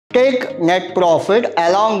Take net profit,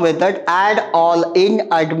 along with it add all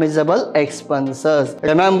inadmissible expenses.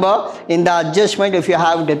 Remember, in the adjustment, if you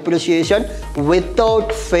have depreciation,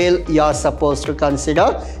 without fail you are supposed to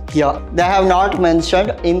consider here. They have not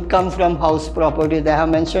mentioned income from house property, they have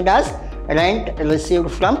mentioned as rent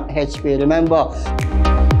received from HP. Remember.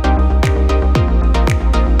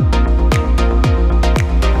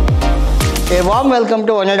 A warm welcome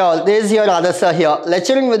to one and all. This is your Adasa here,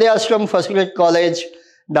 lecturing Vidhyaashram First Grade College,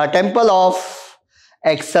 the Temple of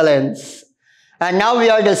Excellence. And now we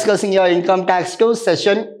are discussing your Income Tax 2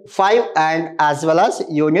 Session 5 and as well as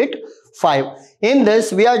Unit 5. In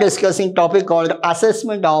this, we are discussing topic called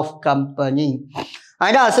Assessment of Company.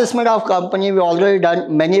 And assessment of company, we already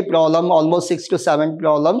done many problems, almost 6 to 7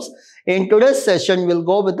 problems. In today's session, we'll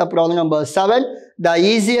go with the problem number 7, the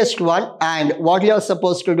easiest one. And what you are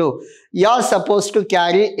supposed to do? You are supposed to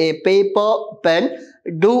carry a paper, pen,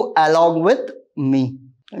 do along with me.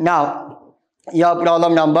 Now, your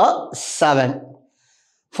problem number 7.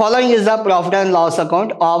 Following is the profit and loss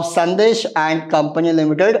account of Sandesh and Company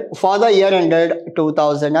Limited for the year ended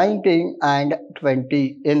 2019 and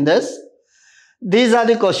 20. In this, these are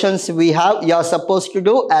the questions we have. You are supposed to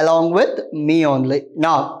do along with me only.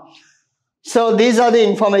 Now, so these are the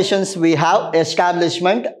informations we have: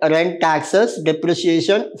 establishment, rent taxes,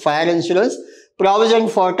 depreciation, fire insurance, provision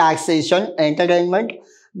for taxation, entertainment,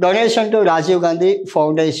 donation to Rajiv Gandhi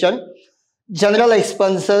Foundation, general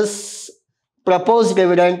expenses, proposed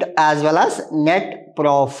dividend, as well as net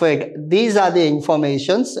profit. These are the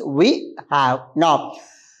informations we have. Now,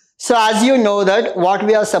 so as you know that what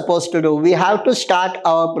we are supposed to do, we have to start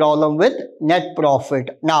our problem with net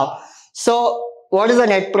profit. Now, so what is the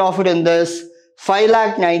net profit in this?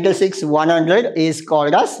 5,96,100 is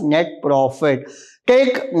called as net profit.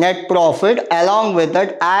 Take net profit, along with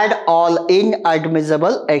it add all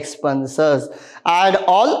inadmissible expenses. Add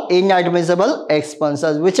all inadmissible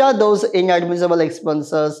expenses. Which are those inadmissible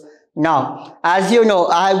expenses? Now, as you know,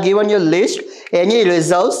 I have given you a list. Any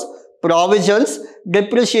reserves, provisions,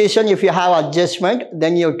 depreciation, if you have adjustment,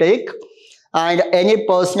 then you take, and any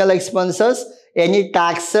personal expenses, any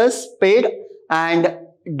taxes paid, and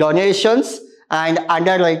donations, and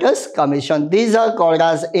underwriters commission. These are called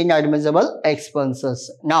as inadmissible expenses.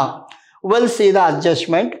 Now, we'll see the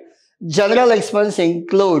adjustment. General expense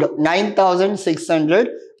include 9,600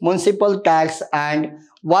 municipal tax and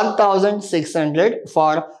 1,600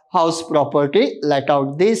 for house property let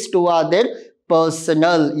out. These two are their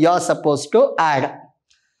personal. You are supposed to add.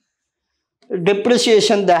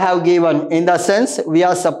 Depreciation they have given, in the sense we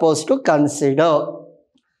are supposed to consider.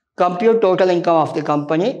 Compute total income of the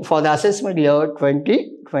company for the assessment year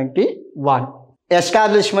 2021.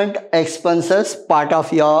 Establishment expenses, part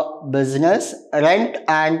of your business. Rent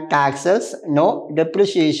and taxes, no.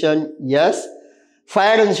 Depreciation, yes.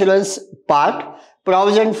 Fire insurance, part.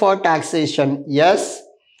 Provision for taxation, yes.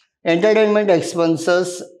 Entertainment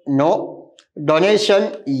expenses, no.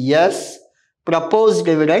 Donation, yes. Proposed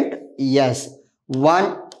dividend, yes.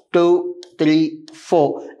 1, 2, 3,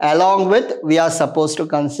 4. Along with, we are supposed to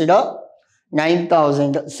consider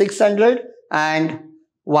 9,600 and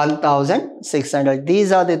 1,600.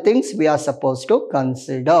 These are the things we are supposed to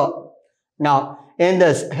consider. Now, in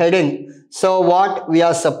this heading, so what we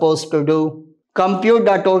are supposed to do? Compute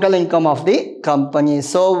the total income of the company.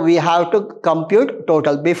 So we have to compute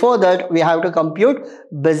total. Before that, we have to compute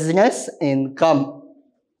business income.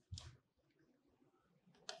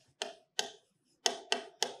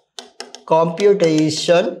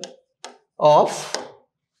 Computation of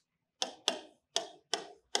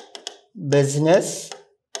business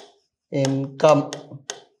income.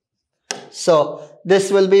 So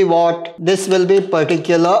this will be what? This will be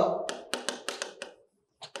particular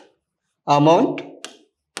amount.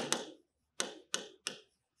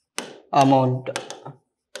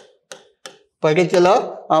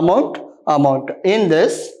 Particular amount. In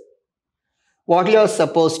this, what you are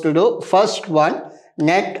supposed to do? First one,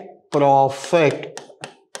 net profit.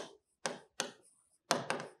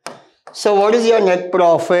 So what is your net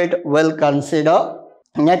profit? We'll consider.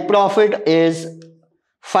 Net profit is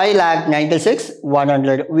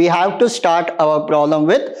 5,96,100. We have to start our problem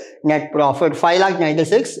with net profit.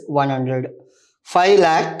 5,96,100.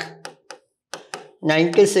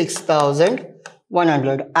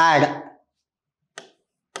 5,96,100. Add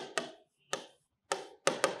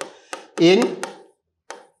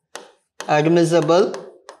inadmissible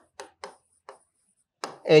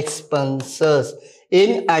expenses.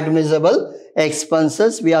 Inadmissible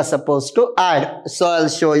expenses we are supposed to add. So I'll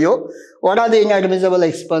show you what are the inadmissible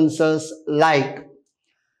expenses, like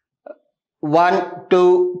 1,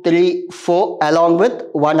 2, 3, 4 along with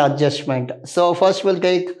one adjustment. So first we'll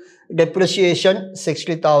take depreciation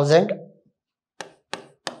 60,000,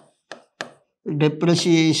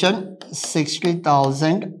 depreciation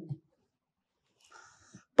 60,000,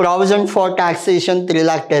 provision for taxation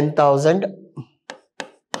 3,10,000,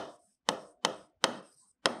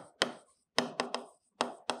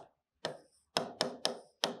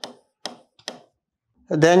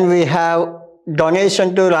 then we have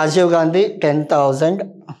donation to Rajiv Gandhi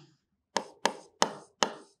 10,000,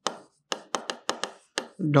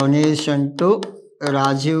 donation to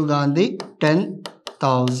Rajiv Gandhi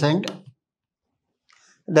 10,000.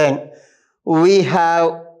 Then we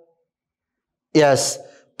have, yes,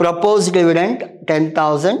 proposed dividend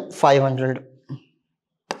 10,500,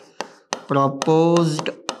 proposed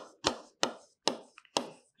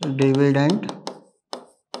dividend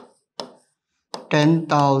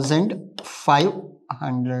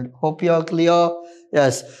 10,500. Hope you are clear.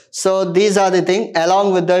 Yes, so these are the things.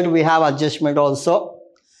 Along with that we have adjustment also.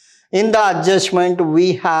 In the adjustment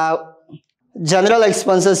we have general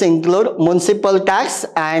expenses include municipal tax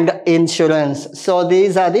and insurance. So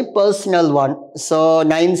these are the personal one. So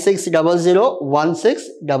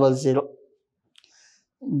 96001600.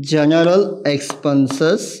 General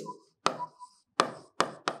expenses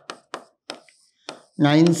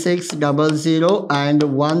 9600 and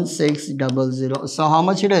 1600. So how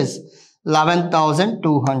much it is?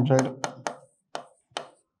 11,200.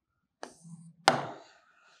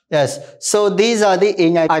 Yes, so these are the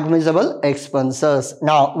inadmissible expenses.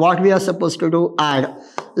 Now what we are supposed to do? Add,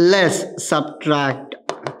 less, subtract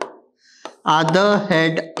other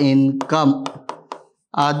head income.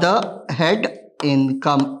 Other head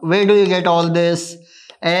income. Where do you get all this?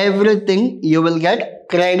 Everything you will get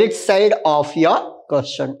credit side of your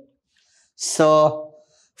question. So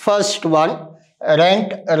first one,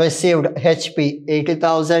 rent received HP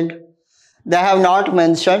 80,000. They have not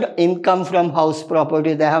mentioned income from house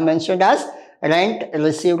property. They have mentioned as rent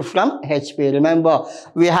received from HP. Remember,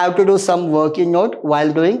 we have to do some working note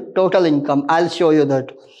while doing total income. I'll show you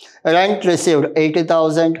that. Rent received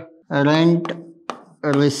 80,000. Rent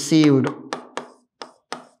received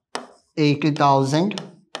 80,000.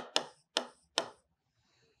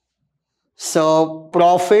 So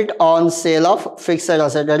profit on sale of fixed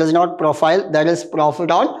asset. That is not profile. That is profit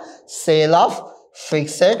on sale of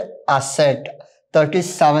fixed asset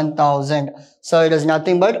 37,000. So it is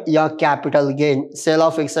nothing but your capital gain. Sale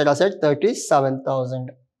of fixed asset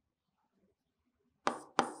 37,000.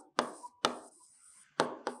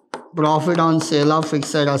 Profit on sale of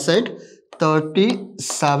fixed asset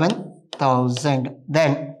 37,000.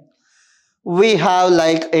 Then we have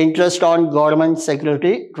like interest on government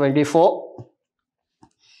security 24.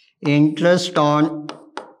 Interest on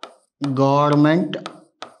government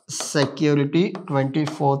security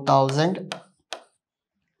 24,000.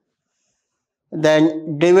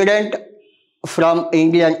 Then dividend from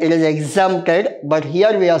Indian, it is exempted, but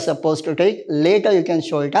here we are supposed to take, later you can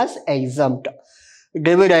show it as exempt.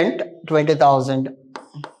 Dividend 20,000.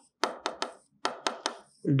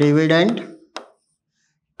 Dividend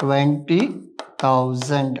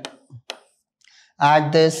 20,000.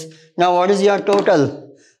 Add this. Now what is your total?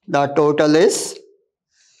 The total is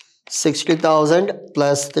 60,000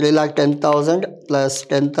 plus 3,10,000 plus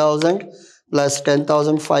 10,000 plus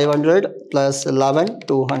 10,500 plus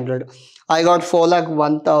 11,200. I got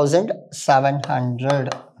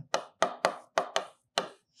 4,01,700.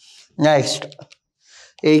 Next,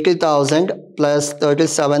 80,000 plus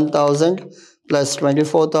 37,000 plus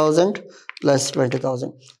 24,000 plus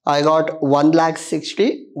 20,000. I got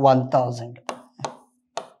 1,61,000.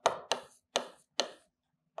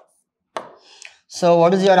 So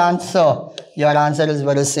what is your answer? Your answer is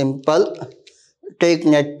very simple. Take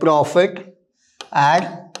net profit,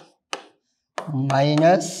 add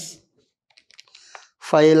minus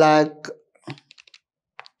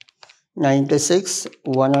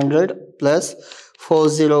 5,96,100 plus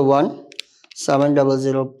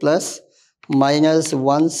 401,700 plus minus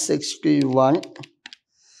 161.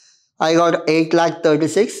 I got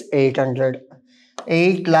 8,36,800.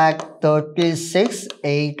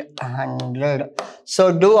 8,36,800.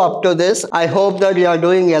 So do up to this. I hope that you are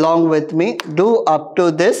doing along with me. Do up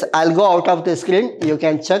to this. I'll go out of the screen. You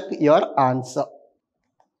can check your answer.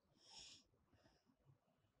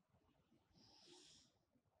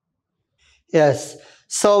 Yes.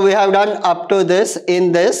 So we have done up to this.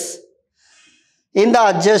 In this, in the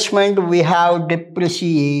adjustment, we have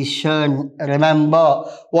depreciation. Remember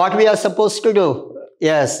what we are supposed to do?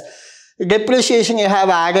 Yes. Depreciation you have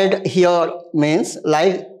added here means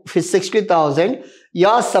like 60,000. You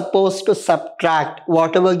are supposed to subtract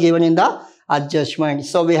whatever given in the adjustment.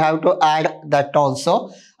 So we have to add that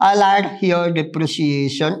also. I'll add here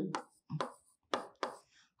depreciation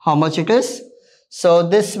How much it is? So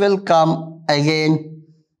this will come again,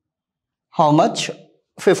 how much?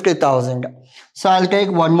 50,000. So I'll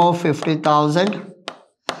take one more 50,000.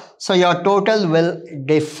 So your total will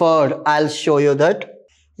differ. I'll show you that.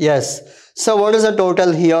 Yes. So what is the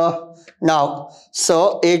total here now?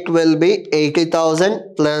 So it will be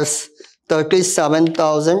 80,000 plus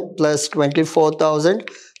 37,000 plus 24,000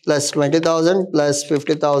 plus 20,000 plus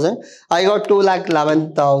 50,000. I got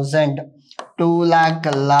 2,11,000.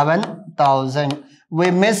 2,11,000.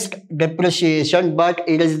 We missed depreciation, but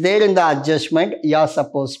it is there in the adjustment. You are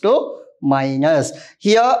supposed to minus.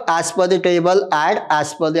 Here, as per the table, add,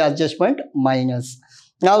 as per the adjustment, minus.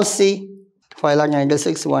 Now see,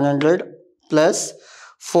 5,96,100 plus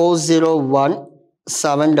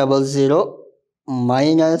 401,700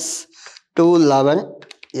 minus 211.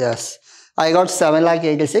 Yes, I got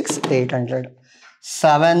 7,86,800.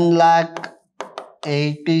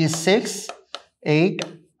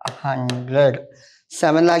 7,86,800.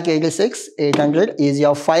 7,86,800 is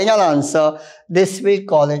your final answer. This we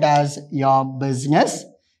call it as your business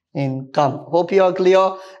income. Hope you are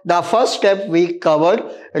clear. The first step we covered.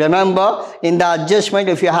 Remember, in the adjustment,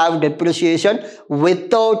 if you have depreciation,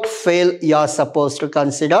 without fail, you are supposed to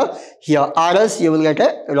consider here, or else you will get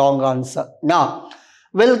a wrong answer. Now,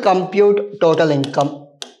 we'll compute total income.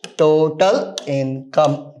 Total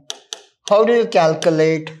income. How do you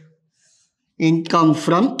calculate income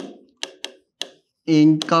from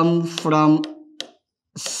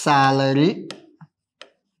salary,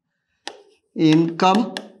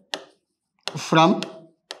 income from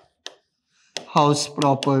house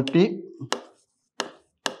property,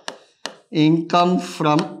 income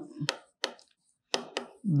from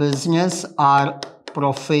business or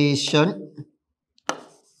profession,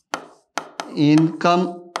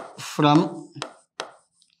 income from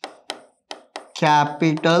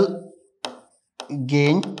capital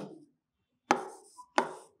gain,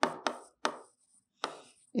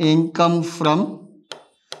 income from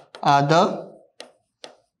other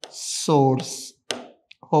source.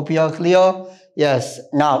 Hope you are clear. Yes.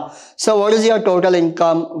 Now, so what is your total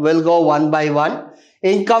income? We'll go one by one.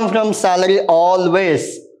 Income from salary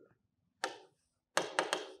always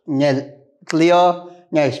nil. Clear.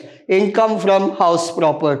 Next, income from house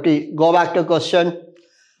property. Go back to question.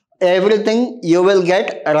 Everything you will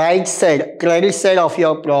get right side, credit side of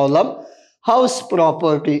your problem. House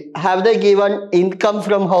property. Have they given income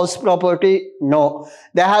from house property? No.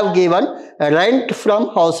 They have given rent from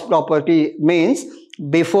house property, means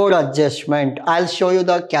before adjustment. I'll show you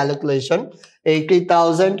the calculation.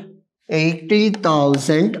 80,000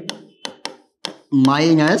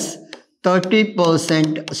 minus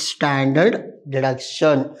 30% standard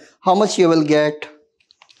deduction. How much you will get?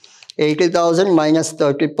 80,000 minus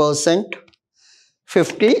 30%,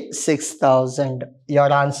 56,000.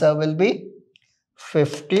 Your answer will be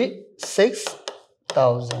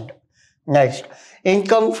 56,000. Next,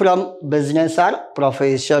 income from business or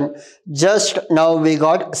profession. Just now we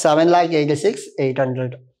got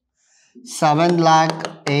 7,86,800.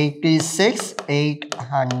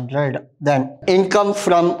 7,86,800. Then income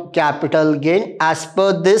from capital gain. As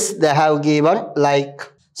per this, they have given like.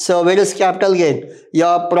 So where is capital gain?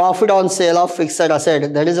 Your profit on sale of fixed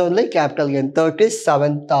asset. That is only capital gain.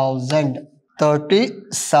 37,000.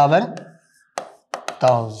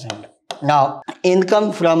 37,000. Now,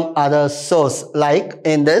 income from other source. Like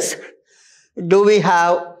in this, do we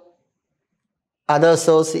have other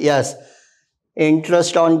source? Yes.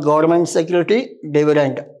 Interest on government security,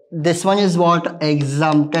 dividend. This one is what?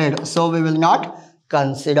 Exempted. So we will not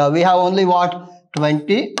consider. We have only what?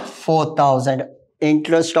 24,000.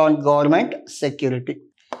 Interest on government security.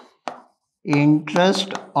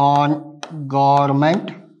 Interest on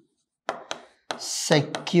government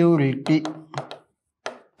security.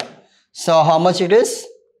 So how much it is?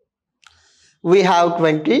 We have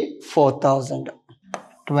 24,000.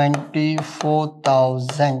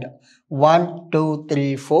 24,000. 1, 2,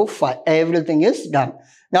 3, 4, 5. Everything is done.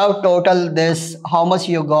 Now total this. How much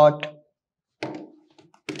you got?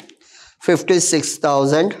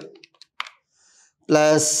 56,000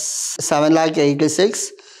 plus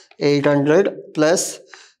 7,86,800 plus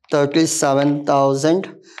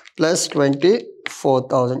 37,000 plus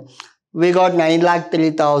 24,000. We got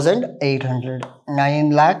 9,03,800.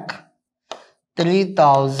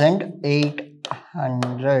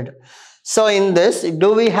 9,03,800. So in this,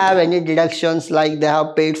 do we have any deductions like they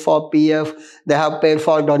have paid for PF, they have paid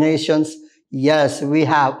for donations? Yes, we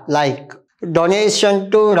have. Like Donation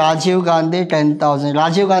to Rajiv Gandhi 10,000.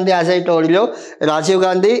 Rajiv Gandhi, as I told you, Rajiv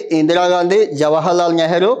Gandhi, Indira Gandhi, Jawaharlal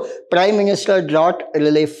Nehru, Prime Minister Drought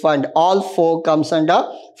Relief Fund. All four comes under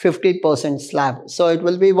 50% slab. So it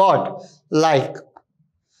will be what? Like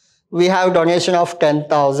we have donation of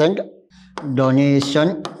 10,000.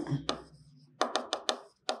 Donation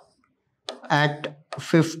at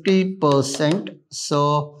 50%.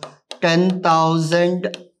 So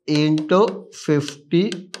 10,000 into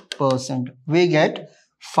 50%. We get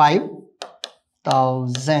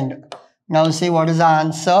 5,000. Now see what is the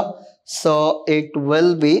answer. So it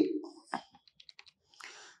will be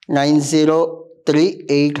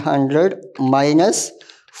 903,800 minus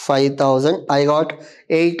 5,000. I got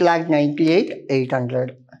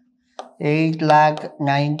 8,98,800.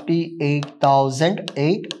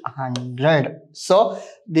 8,98,800. So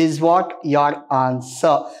this is what your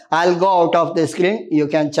answer. I'll go out of the screen. You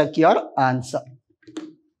can check your answer.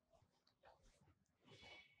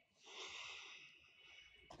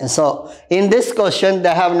 So in this question,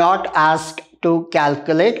 they have not asked to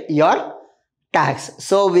calculate your tax.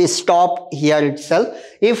 So we stop here itself.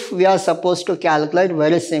 If we are supposed to calculate,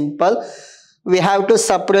 very simple. We have to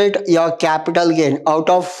separate your capital gain out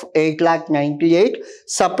of 8,98,000.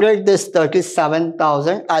 Separate this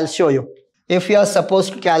 37,000. I'll show you. If you are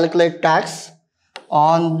supposed to calculate tax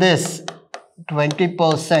on this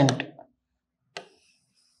 20%,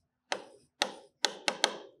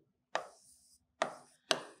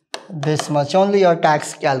 this much only your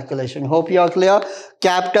tax calculation. Hope you are clear.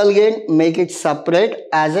 Capital gain, make it separate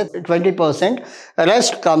as a 20%.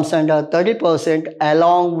 Rest comes under 30%.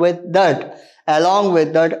 Along with that,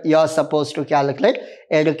 you are supposed to calculate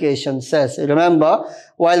education cess. Remember,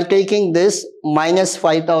 while taking this minus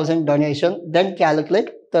 5,000 donation, then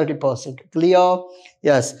calculate 30%. Clear?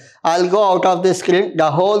 Yes. I'll go out of the screen. The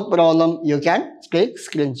whole problem you can take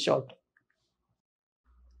screenshot.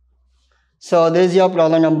 So this is your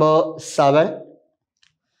problem number 7.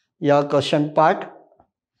 Your question part,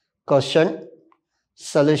 question,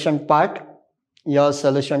 solution part, your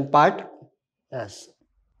solution part. Yes.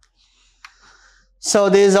 So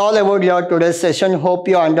this is all about your today's session. Hope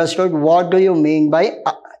you understood what do you mean by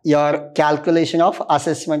your calculation of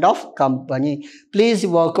assessment of company. Please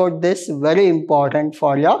work out this, very important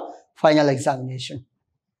for your final examination.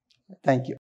 Thank you.